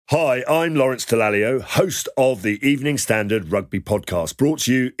Hi, I'm Lawrence Dallaglio, host of the Evening Standard Rugby Podcast, brought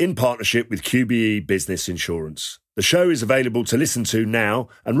to you in partnership with QBE Business Insurance. The show is available to listen to now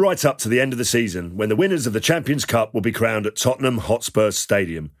and right up to the end of the season, when the winners of the Champions Cup will be crowned at Tottenham Hotspur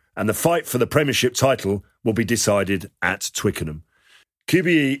Stadium, and the fight for the Premiership title will be decided at Twickenham.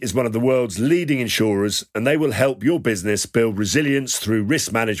 QBE is one of the world's leading insurers, and they will help your business build resilience through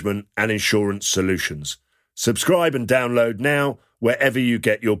risk management and insurance solutions. Subscribe and download now wherever you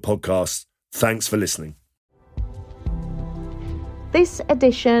get your podcasts. Thanks for listening. This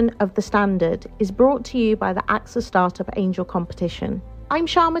edition of The Standard is brought to you by the AXA Startup Angel Competition. I'm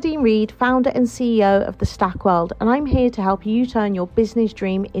Sharmadean Reid, founder and CEO of The Stack World, and I'm here to help you turn your business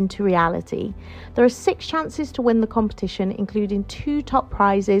dream into reality. There are 6 chances to win the competition, including 2 top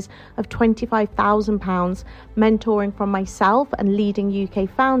prizes of £25,000, mentoring from myself and leading UK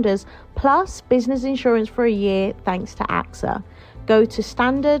founders, plus business insurance for a year thanks to AXA. Go to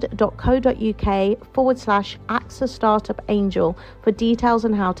standard.co.uk/AXA Startup Angel for details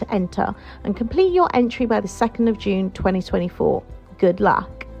on how to enter, and complete your entry by the 2nd of June 2024. Good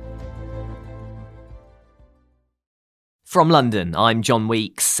luck. From London, I'm John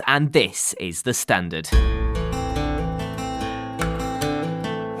Weeks, and this is The Standard.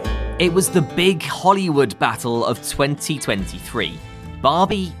 It was the big Hollywood battle of 2023.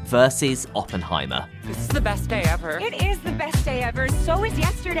 Barbie versus Oppenheimer. This is the best day ever. It is the best day ever. So is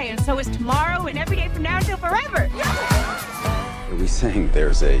yesterday, and so is tomorrow, and every day from now until forever. Are we saying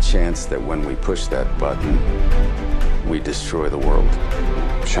there's a chance that when we push that button, we destroy the world?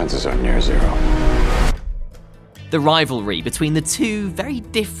 Chances are near zero. The rivalry between the two very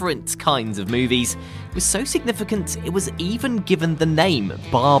different kinds of movies was so significant it was even given the name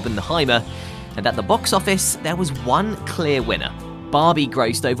Barbenheimer, and at the box office there was one clear winner. Barbie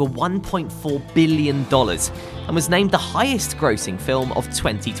grossed over $1.4 billion and was named the highest grossing film of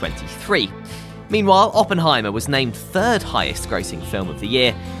 2023. Meanwhile, Oppenheimer was named 3rd highest grossing film of the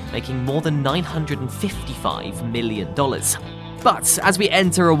year, making more than $955 million. But as we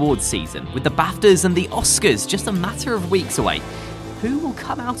enter awards season, with the BAFTAs and the Oscars just a matter of weeks away, who will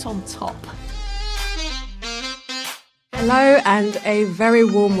come out on top? Hello and a very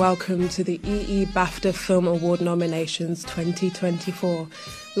warm welcome to the EE BAFTA Film Award nominations 2024.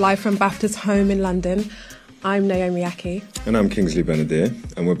 Live from BAFTA's home in London, I'm Naomi Aki. And I'm Kingsley Benadir,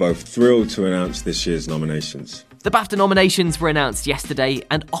 and we're both thrilled to announce this year's nominations. The BAFTA nominations were announced yesterday,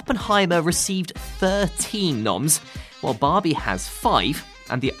 and Oppenheimer received 13 noms, while Barbie has 5,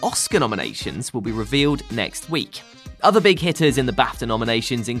 and the Oscar nominations will be revealed next week. Other big hitters in the BAFTA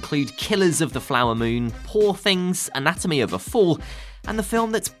nominations include Killers of the Flower Moon, Poor Things, Anatomy of a Fall, and the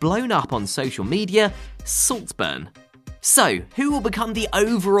film that's blown up on social media, Saltburn. So, who will become the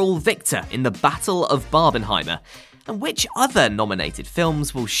overall victor in the Battle of Barbenheimer? And which other nominated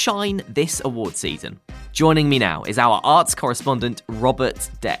films will shine this award season? Joining me now is our arts correspondent, Robert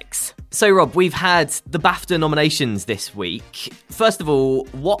Dex. So, Rob, we've had the BAFTA nominations this week. First of all,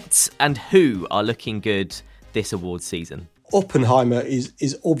 what and who are looking good this award season? Oppenheimer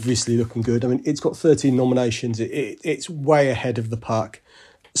is obviously looking good. I mean, it's got 13 nominations. It's way ahead of the pack.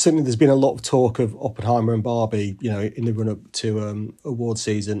 Certainly, there's been a lot of talk of Oppenheimer and Barbie, in the run-up to award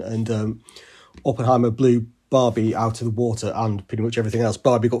season, and Oppenheimer blew Barbie out of the water and pretty much everything else.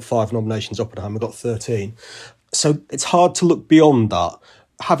 Barbie got 5 nominations, Oppenheimer got 13. So it's hard to look beyond that.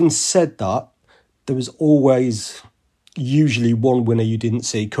 Having said that, there was always usually one winner you didn't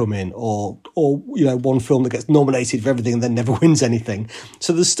see come in, or one film that gets nominated for everything and then never wins anything.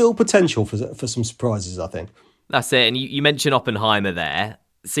 So there's still potential for some surprises, I think. That's it. And you mentioned Oppenheimer there.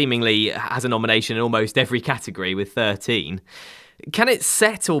 Seemingly has a nomination in almost every category with 13. Can it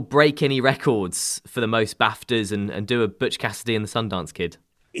set or break any records for the most BAFTAs and do a Butch Cassidy and the Sundance Kid?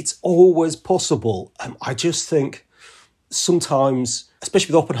 It's always possible. I just think sometimes,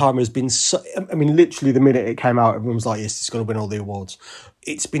 especially with Oppenheimer, has been so... I mean, literally the minute it came out, everyone was like, yes, it's going to win all the awards.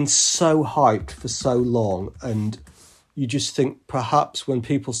 It's been so hyped for so long, and you just think perhaps when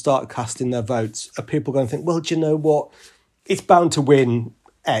people start casting their votes, are people going to think, well, do you know what? It's bound to win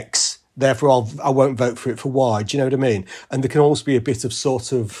X, therefore I won't vote for it for Y. Do you know what I mean? And there can also be a bit of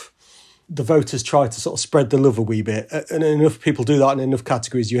sort of the voters try to sort of spread the love a wee bit, and enough people do that in enough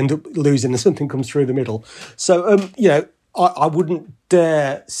categories, you end up losing and something comes through the middle. So, I wouldn't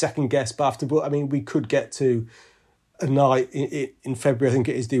dare second guess BAFTA, but I mean, we could get to a night in February, I think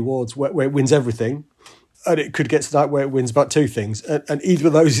it is, the awards, where it wins everything. And it could get to the night where it wins about 2 things. And either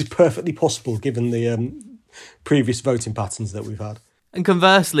of those is perfectly possible given the previous voting patterns that we've had. And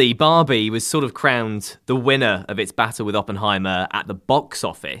conversely, Barbie was sort of crowned the winner of its battle with Oppenheimer at the box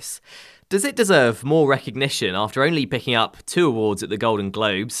office. Does it deserve more recognition after only picking up 2 awards at the Golden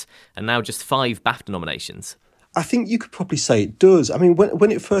Globes and now just 5 BAFTA nominations? I think you could probably say it does. I mean, when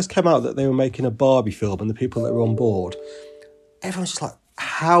it first came out that they were making a Barbie film and the people that were on board, everyone's just like,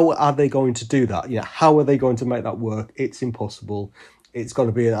 how are they going to do that? How are they going to make that work? It's impossible. It's going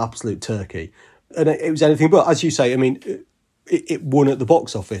to be an absolute turkey. And it was anything but, as you say, I mean, it won at the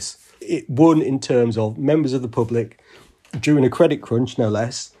box office. It won in terms of members of the public, during a credit crunch, no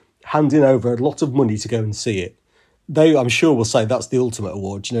less, handing over a lot of money to go and see it. They, I'm sure, will say that's the ultimate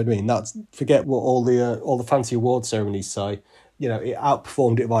award. Do you know what I mean? That's, forget what all the fancy award ceremonies say. It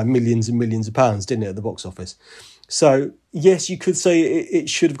outperformed it by millions and millions of pounds, didn't it, at the box office? So yes, you could say it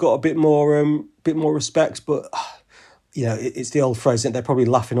should have got a bit more respect, but it's the old phrase that they're probably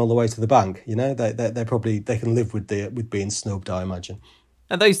laughing all the way to the bank. They can live with being snubbed, I imagine.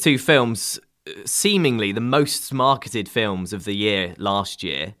 And those 2 films, seemingly the most marketed films of the year last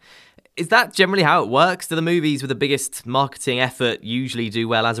year. Is that generally how it works? Do the movies with the biggest marketing effort usually do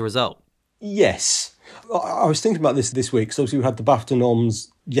well as a result? Yes. I was thinking about this week, because obviously we had the BAFTA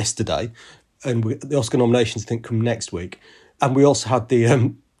noms yesterday, and the Oscar nominations, I think, come next week. And we also had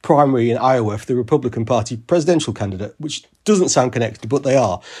the primary in Iowa for the Republican Party presidential candidate, which doesn't sound connected, but they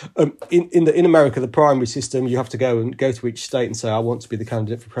are. In America, the primary system, you have to go to each state and say, I want to be the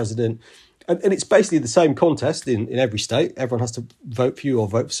candidate for president. And it's basically the same contest in every state. Everyone has to vote for you or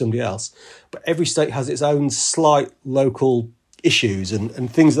vote for somebody else. But every state has its own slight local issues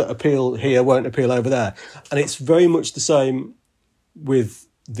and things that appeal here won't appeal over there. And it's very much the same with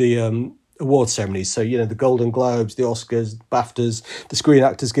the award ceremonies. So, the Golden Globes, the Oscars, BAFTAs, the Screen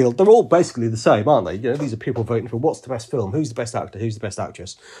Actors Guild, they're all basically the same, aren't they? These are people voting for what's the best film, who's the best actor, who's the best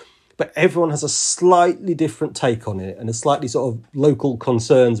actress. But everyone has a slightly different take on it and a slightly sort of local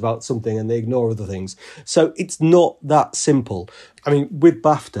concerns about something, and they ignore other things. So it's not that simple. I mean, with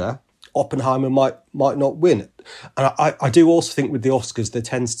BAFTA, Oppenheimer might not win. And I do also think with the Oscars, there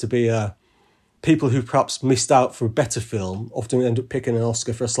tends to be people who perhaps missed out for a better film often end up picking an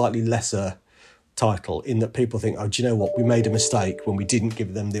Oscar for a slightly lesser title, in that people think, oh, do you know what? We made a mistake when we didn't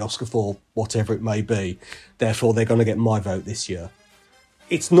give them the Oscar for whatever it may be. Therefore, they're going to get my vote this year.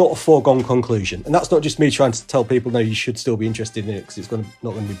 It's not a foregone conclusion. And that's not just me trying to tell people, no, you should still be interested in it because it's not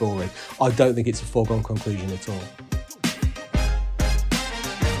going to be boring. I don't think it's a foregone conclusion at all.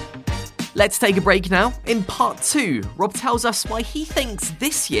 Let's take a break now. In part 2, Rob tells us why he thinks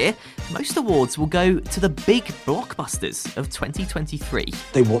this year most awards will go to the big blockbusters of 2023.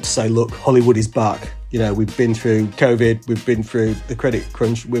 They want to say, look, Hollywood is back. We've been through COVID, we've been through the credit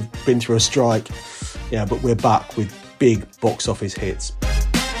crunch, we've been through a strike. But we're back with big box office hits.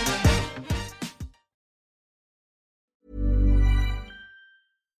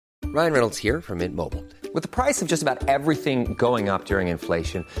 Ryan Reynolds here from Mint Mobile. With the price of just about everything going up during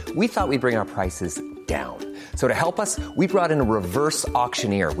inflation, we thought we'd bring our prices down. So to help us, we brought in a reverse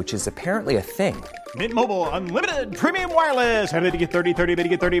auctioneer, which is apparently a thing. Mint Mobile Unlimited Premium Wireless. How to get 30, 30, how to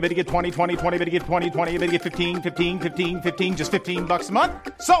get 30, how to get 20, 20, 20, how to get 20, 20, how to get 15, 15, 15, 15, just $15 a month?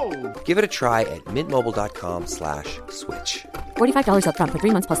 Sold! Give it a try at mintmobile.com/switch. $45 up front for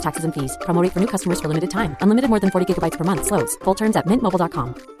 3 months plus taxes and fees. Promo rate for new customers for limited time. Unlimited more than 40 gigabytes per month. Slows full terms at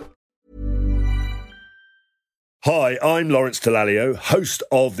mintmobile.com. Hi, I'm Lawrence Dallaglio, host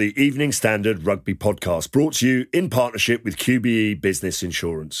of the Evening Standard Rugby Podcast, brought to you in partnership with QBE Business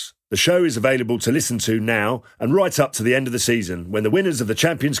Insurance. The show is available to listen to now and right up to the end of the season, when the winners of the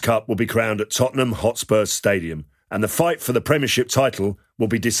Champions Cup will be crowned at Tottenham Hotspur Stadium, and the fight for the Premiership title will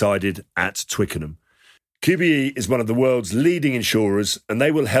be decided at Twickenham. QBE is one of the world's leading insurers, and they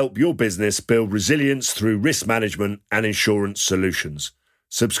will help your business build resilience through risk management and insurance solutions.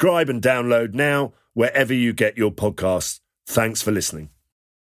 Subscribe and download now wherever you get your podcasts. Thanks for listening.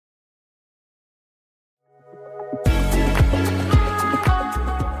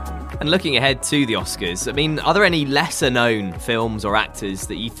 And looking ahead to the Oscars, I mean, are there any lesser-known films or actors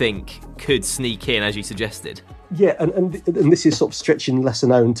that you think could sneak in, as you suggested? Yeah, and this is sort of stretching lesser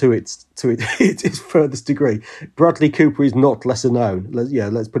known to its furthest degree. Bradley Cooper is not lesser known.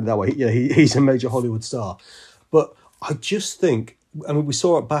 Let's put it that way. He's a major Hollywood star. But I just think, I mean, we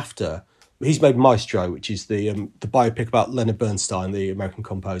saw at BAFTA, he's made Maestro, which is the biopic about Leonard Bernstein, the American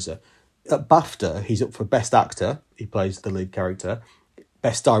composer. At BAFTA, he's up for Best Actor. He plays the lead character.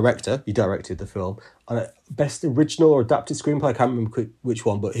 Best Director, he directed the film. And Best Original or Adapted Screenplay, I can't remember which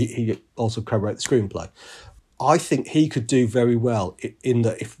one, but he also co-wrote the screenplay. I think he could do very well in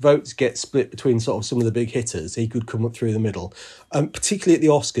that if votes get split between sort of some of the big hitters, he could come up through the middle. Particularly at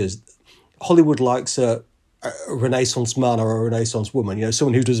the Oscars, Hollywood likes a Renaissance man or a Renaissance woman,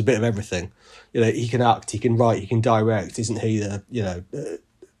 someone who does a bit of everything. He can act, he can write, he can direct. Isn't he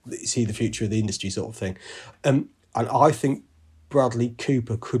is he the future of the industry sort of thing. And I think Bradley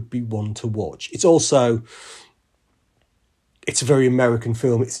Cooper could be one to watch. It's also, it's a very American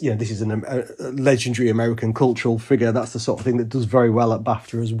film. It's, this is a legendary American cultural figure. That's the sort of thing that does very well at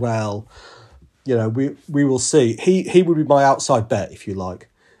BAFTA as well. We will see. He would be my outside bet, if you like.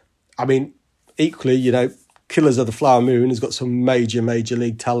 I mean, equally, Killers of the Flower Moon has got some major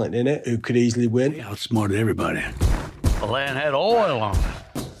league talent in it who could easily win. He outsmarted everybody. The land had oil on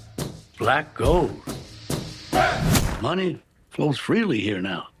it. Black gold. Money flows freely here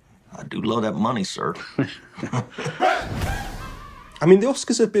now. I do love that money, sir. I mean, the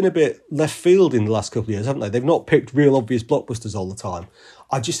Oscars have been a bit left field in the last couple of years, haven't they? They've not picked real obvious blockbusters all the time.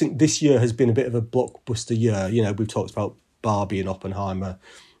 I just think this year has been a bit of a blockbuster year. We've talked about Barbie and Oppenheimer,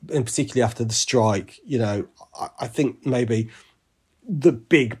 and particularly after the strike, I think maybe the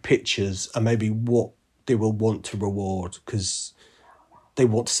big pictures are maybe what they will want to reward, because they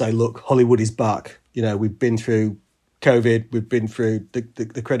want to say, look, Hollywood is back. We've been through COVID, we've been through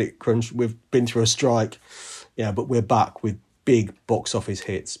the credit crunch, we've been through a strike, but we're back with big box office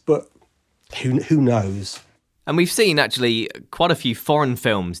hits. But who knows? And we've seen, actually, quite a few foreign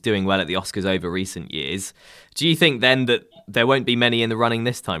films doing well at the Oscars over recent years. Do you think, then, that there won't be many in the running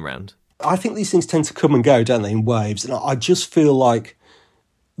this time round? I think these things tend to come and go, don't they, in waves. And I just feel like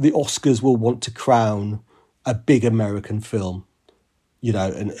the Oscars will want to crown a big American film,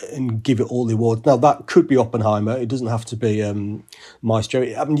 and give it all the awards. Now, that could be Oppenheimer. It doesn't have to be Maestro.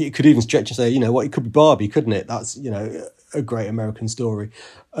 I mean, you could even stretch and say, it could be Barbie, couldn't it? That's, a great American story.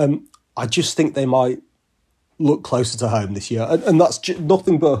 I just think they might look closer to home this year. And that's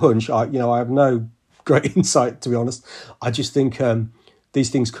nothing but a hunch. I have no great insight, to be honest. I just think these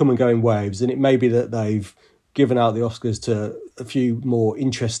things come and go in waves, and it may be that they've given out the Oscars to a few more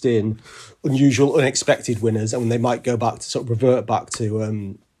interesting, unusual, unexpected winners, and they might go back to sort of revert back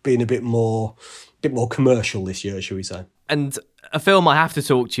to being a bit more commercial this year, shall we say. And a film I have to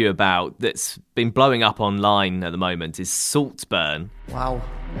talk to you about that's been blowing up online at the moment is Saltburn. Wow.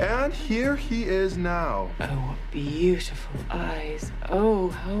 And here he is now. Oh, beautiful eyes. Oh,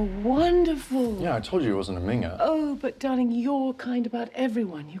 how wonderful. Yeah, I told you it wasn't a minger. Oh, but darling, you're kind about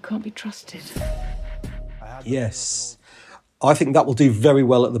everyone. You can't be trusted. Yes. I think that will do very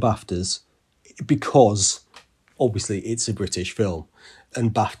well at the BAFTAs because, obviously, it's a British film.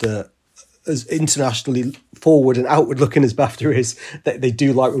 And BAFTA, as internationally forward and outward looking as BAFTA is, they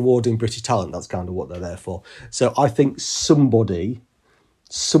do like rewarding British talent. That's kind of what they're there for. So I think somebody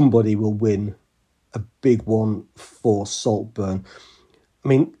will win a big one for Saltburn. I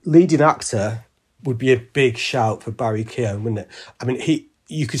mean, leading actor would be a big shout for Barry Keoghan, wouldn't it? I mean,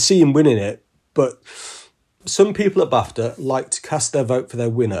 you could see him winning it, but some people at BAFTA like to cast their vote for their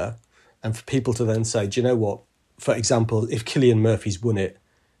winner and for people to then say, do you know what? For example, if Cillian Murphy's won it,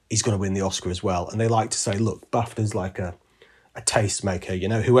 he's going to win the Oscar as well. And they like to say, look, BAFTA's like a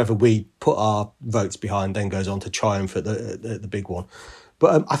tastemaker, whoever we put our votes behind then goes on to triumph at the big one.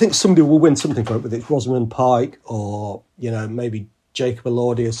 But I think somebody will win something for it, whether it's Rosamund Pike or, maybe Jacob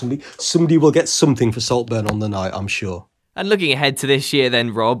Elordi or somebody. Somebody will get something for Saltburn on the night, I'm sure. And looking ahead to this year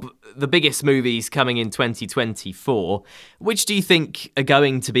then, Rob, the biggest movies coming in 2024, which do you think are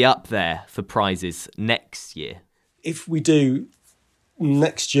going to be up there for prizes next year? If we do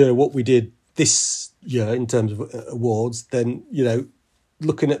next year what we did this year in terms of awards, then,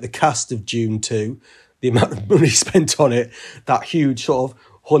 looking at the cast of Dune 2, the amount of money spent on it, that huge sort of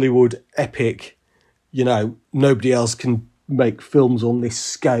Hollywood epic, nobody else can make films on this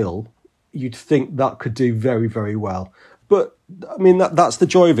scale, you'd think that could do very, very well. But, I mean, that's the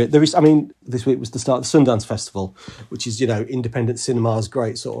joy of it. This week was the start of the Sundance Festival, which is, independent cinema's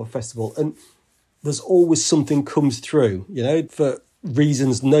great sort of festival. And there's always something comes through, for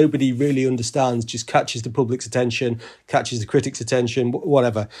reasons nobody really understands, just catches the public's attention, catches the critics' attention,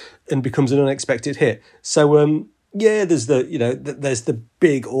 whatever, and becomes an unexpected hit. So, there's there's the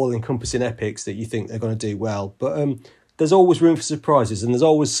big all-encompassing epics that you think they're going to do well. But there's always room for surprises, and there's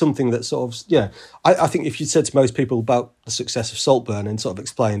always something that sort of, I think if you said to most people about the success of Saltburn and sort of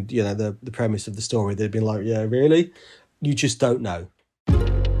explained, the premise of the story, they'd been like, yeah, really? You just don't know.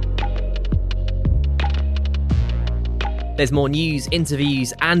 There's more news,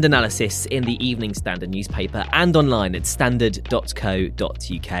 interviews and analysis in the Evening Standard newspaper and online at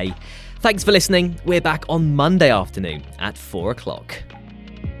standard.co.uk. Thanks for listening. We're back on Monday afternoon at 4 o'clock.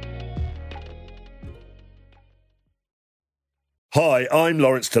 Hi, I'm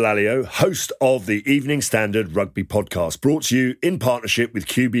Lawrence Dallaglio, host of the Evening Standard Rugby Podcast, brought to you in partnership with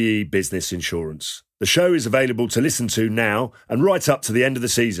QBE Business Insurance. The show is available to listen to now and right up to the end of the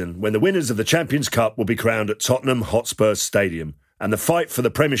season, when the winners of the Champions Cup will be crowned at Tottenham Hotspur Stadium. and the fight for the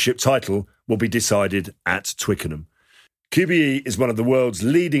Premiership title will be decided at Twickenham. QBE is one of the world's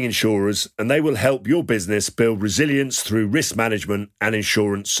leading insurers, and they will help your business build resilience through risk management and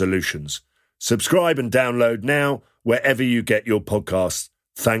insurance solutions. Subscribe and download now wherever you get your podcasts.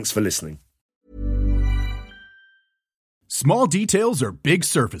 Thanks for listening. Small details are big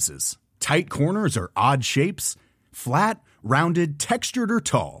surfaces. Tight corners are odd shapes. Flat, rounded, textured, or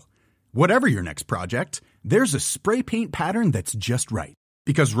tall. Whatever your next project, there's a spray paint pattern that's just right.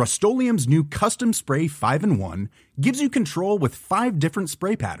 Because Rust-Oleum's new Custom Spray 5-in-1 gives you control with 5 different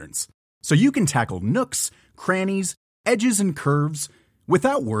spray patterns. So you can tackle nooks, crannies, edges, and curves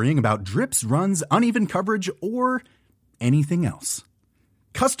without worrying about drips, runs, uneven coverage, or anything else.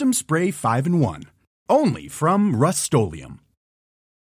 Custom Spray 5-in-1. Only from Rust-Oleum.